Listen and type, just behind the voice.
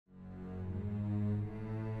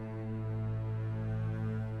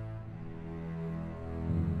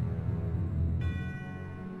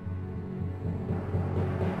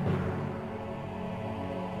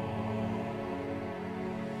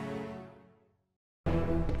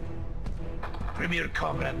Premier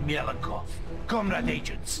Comrade Mielikov, Comrade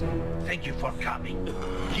agents, thank you for coming.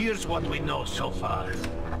 Here's what we know so far.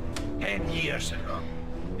 10 years ago,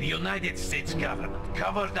 the United States government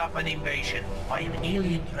covered up an invasion by an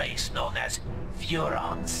alien race known as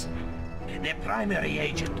Furons. The primary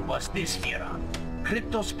agent was this Furon,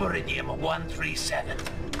 Cryptosporidium 137.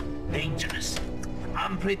 Dangerous,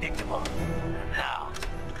 unpredictable, now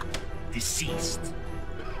deceased.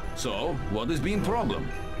 So, what has been problem?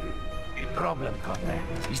 The problem, Comrade,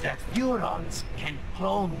 is that Furons can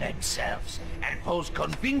clone themselves and pose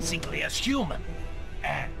convincingly as human.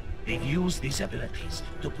 And they've used these abilities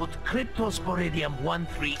to put Cryptosporidium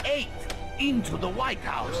 138 into the White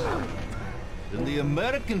House. And the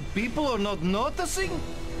American people are not noticing?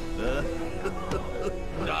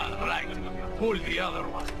 Right. Pull the other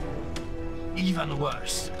one. Even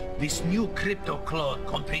worse, this new crypto clone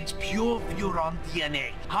contains pure Furon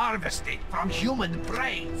DNA, harvested from human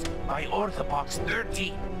brains by Orthopox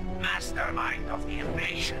 13, mastermind of the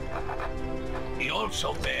invasion. He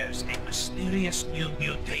also bears a mysterious new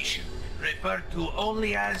mutation, referred to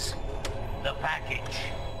only as the package.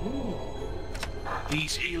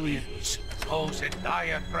 These aliens pose a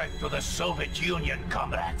dire threat to the Soviet Union,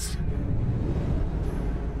 comrades.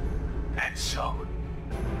 And so,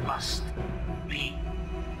 must be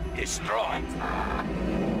destroyed.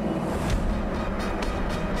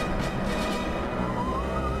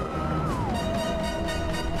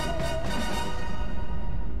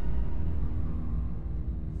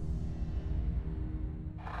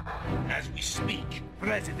 As we speak,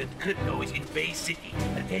 President Crypto is in Bay City,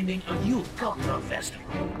 attending a youth cultural festival.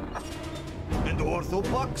 And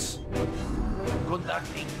Orthopox?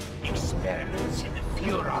 Conducting experiments in the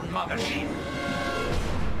Furon mothership.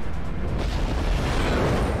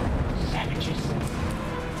 Savages.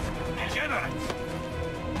 Degenerates.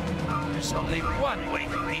 There's only one way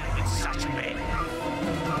to deal with such men.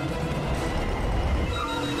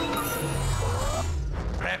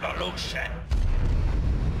 Revolution.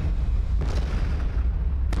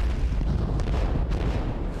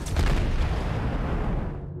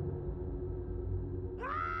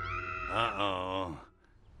 Uh-oh.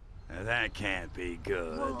 That can't be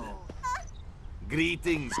good.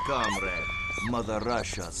 Greetings, comrade. Mother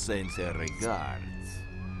Russia sends her regards.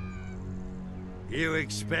 You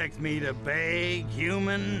expect me to beg,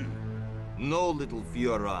 human? No, little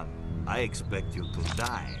Furon. I expect you to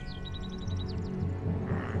die.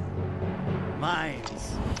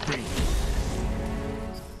 Mine's free.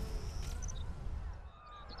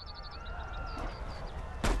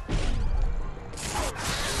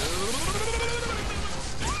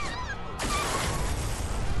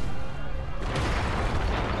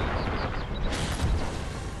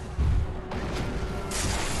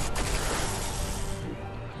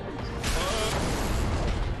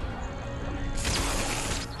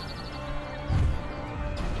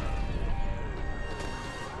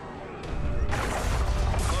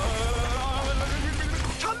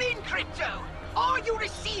 Are you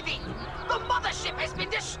receiving? The mothership has been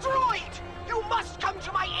destroyed! You must come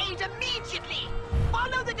to my aid immediately!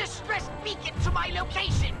 Follow the distress beacon to my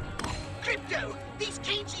location! Crypto, these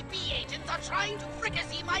KGB agents are trying to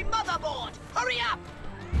fricassee my motherboard! Hurry up!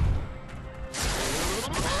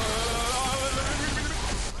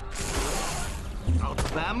 Out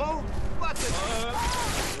of ammo? What the...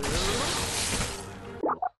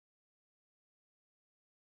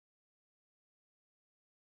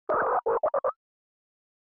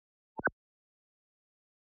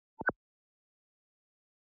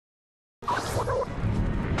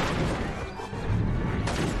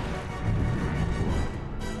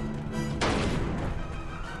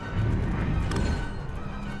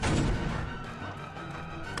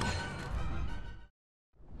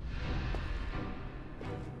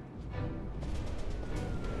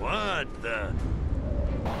 What the...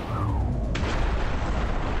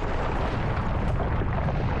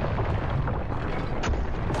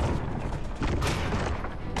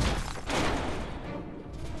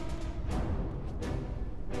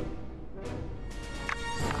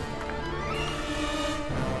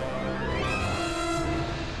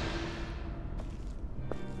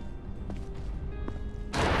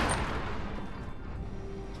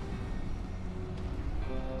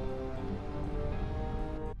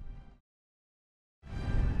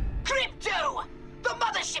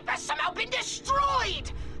 mothership has somehow been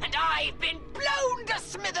destroyed, and I've been blown to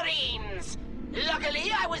smithereens.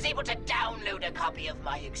 Luckily, I was able to download a copy of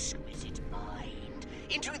my exquisite mind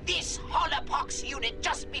into this holopox unit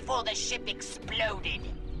just before the ship exploded.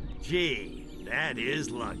 Gee, that is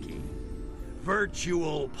lucky.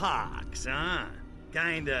 Virtual pox, huh?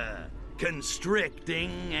 Kinda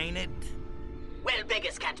constricting, ain't it? Well,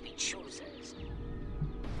 beggars can't be choosers.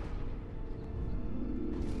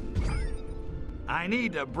 I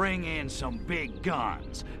need to bring in some big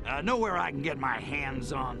guns. Know where I can get my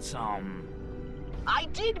hands on some... I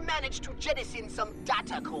did manage to jettison some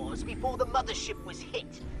data cores before the mothership was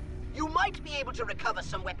hit. You might be able to recover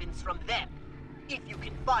some weapons from them, if you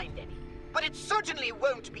can find any. But it certainly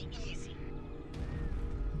won't be easy.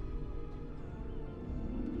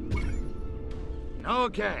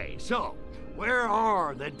 Okay, so, where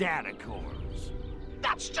are the data cores?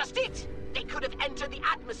 That's just it! They could have entered the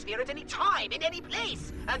atmosphere at any time, in any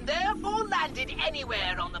place, and therefore landed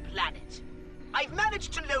anywhere on the planet. I've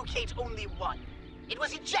managed to locate only one. It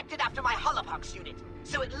was ejected after my Holopox unit,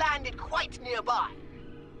 so it landed quite nearby.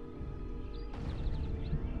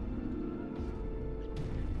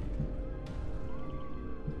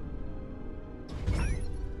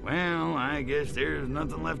 Well, I guess there's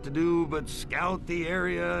nothing left to do but scout the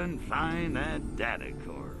area and find that data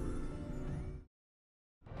core.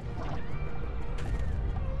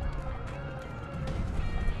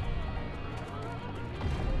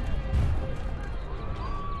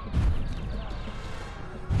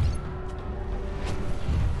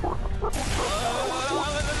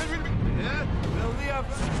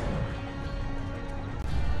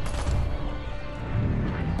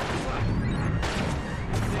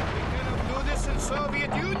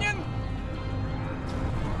 Soviet Union?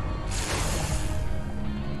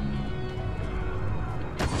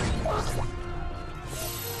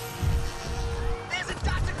 There's a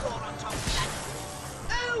data core on top of that.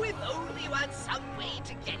 Oh, if only you had some way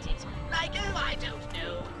to get it. Like, oh, I don't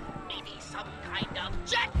know. Maybe some kind of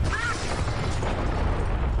jetpack?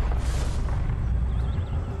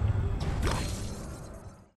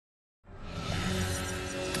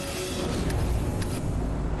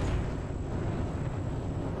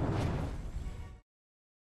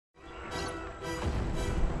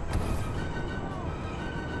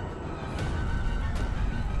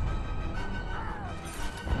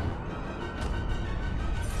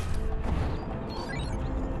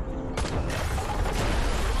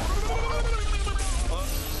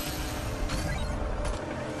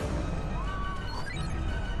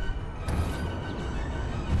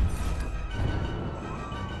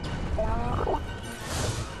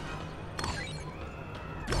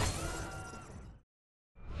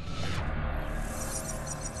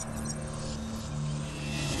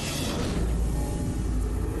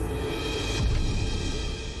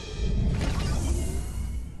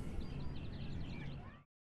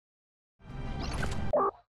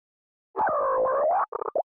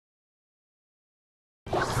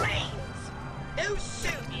 Those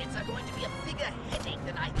Soviets are going to be a bigger headache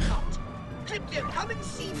than I thought. Crypto, come and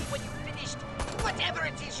see me when you've finished whatever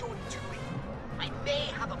it is you're doing. I may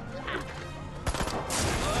have a plan.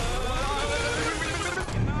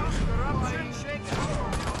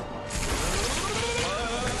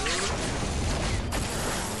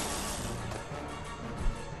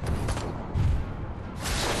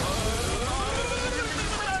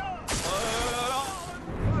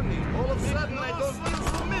 All of a sudden, I don't feel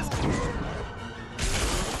so mystical.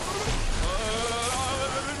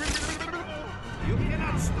 You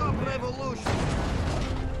cannot stop revolution.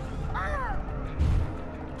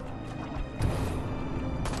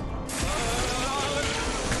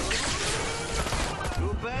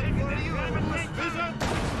 Too bad for you, visit.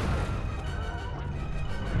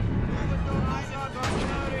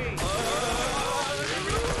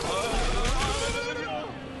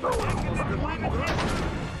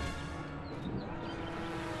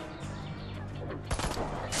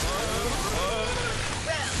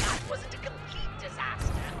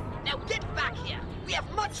 We have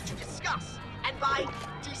much to discuss, and by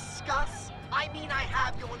discuss, I mean I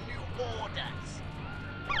have your new orders.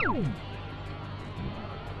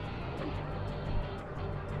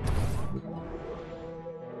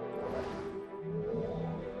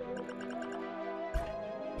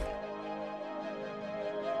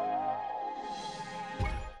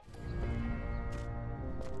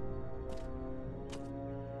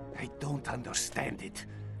 I don't understand it.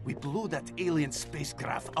 We blew that alien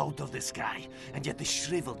spacecraft out of the sky, and yet the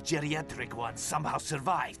shriveled geriatric one somehow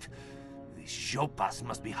survived. These Jopas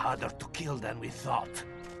must be harder to kill than we thought.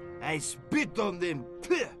 I spit on them.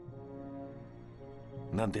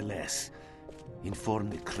 Nonetheless, inform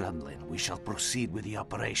the Kremlin we shall proceed with the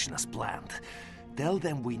operation as planned. Tell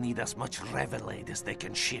them we need as much Revelade as they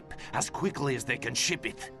can ship, as quickly as they can ship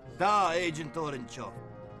it. Da, Agent Orenchov.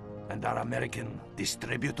 And our American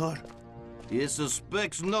distributor? He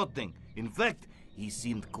suspects nothing. In fact, he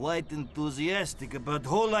seemed quite enthusiastic about the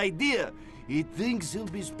whole idea. He thinks he'll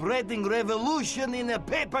be spreading revolution in a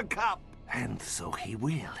paper cup. And so he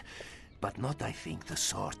will. But not, I think, the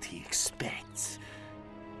sort he expects.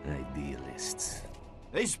 Idealists.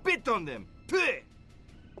 They spit on them! Puh!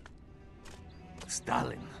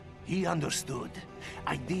 Stalin, he understood.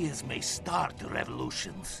 Ideas may start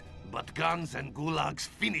revolutions, but guns and gulags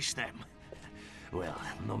finish them. Well,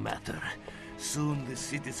 no matter. Soon the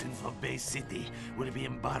citizens of Bay City will be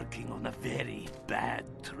embarking on a very bad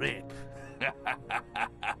trip.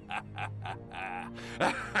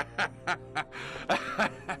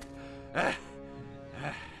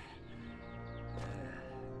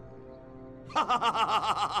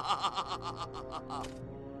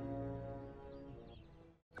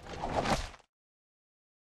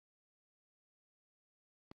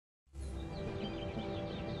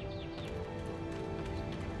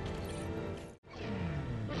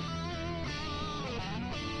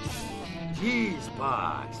 Jeez,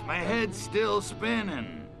 Pox, my head's still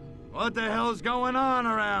spinning. What the hell's going on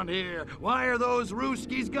around here? Why are those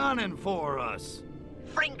Ruskies gunning for us?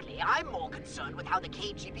 Frankly, I'm more concerned with how the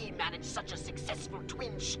KGB managed such a successful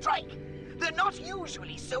twin strike. They're not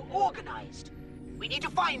usually so organized. We need to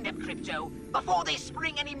find them, Crypto, before they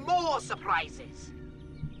spring any more surprises.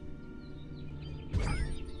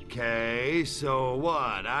 Okay, so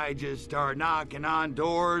what? I just start knocking on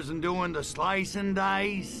doors and doing the slice and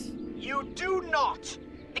dice? You do not!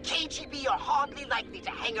 The KGB are hardly likely to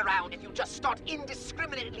hang around if you just start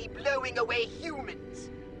indiscriminately blowing away humans.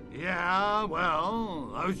 Yeah,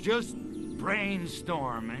 well, I was just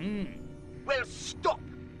brainstorming. Well, stop!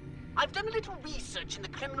 I've done a little research in the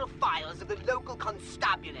criminal files of the local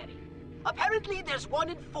constabulary. Apparently there's one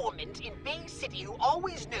informant in Bay City who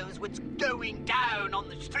always knows what's going down on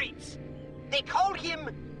the streets. They call him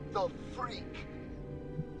the Freak.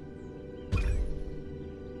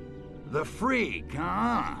 The Freak,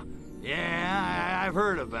 huh? Yeah, I've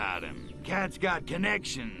heard about him. Cat's got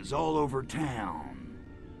connections all over town.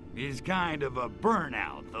 He's kind of a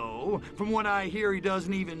burnout, though. From what I hear, he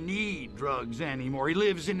doesn't even need drugs anymore. He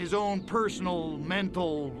lives in his own personal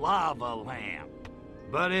mental lava lamp.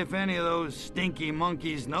 But if any of those stinky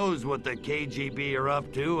monkeys knows what the KGB are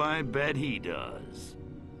up to, I bet he does.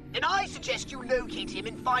 Then I suggest you locate him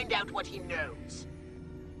and find out what he knows.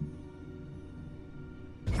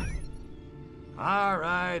 All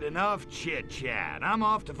right, enough chit-chat. I'm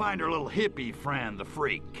off to find our little hippie friend, the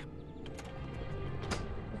Freak.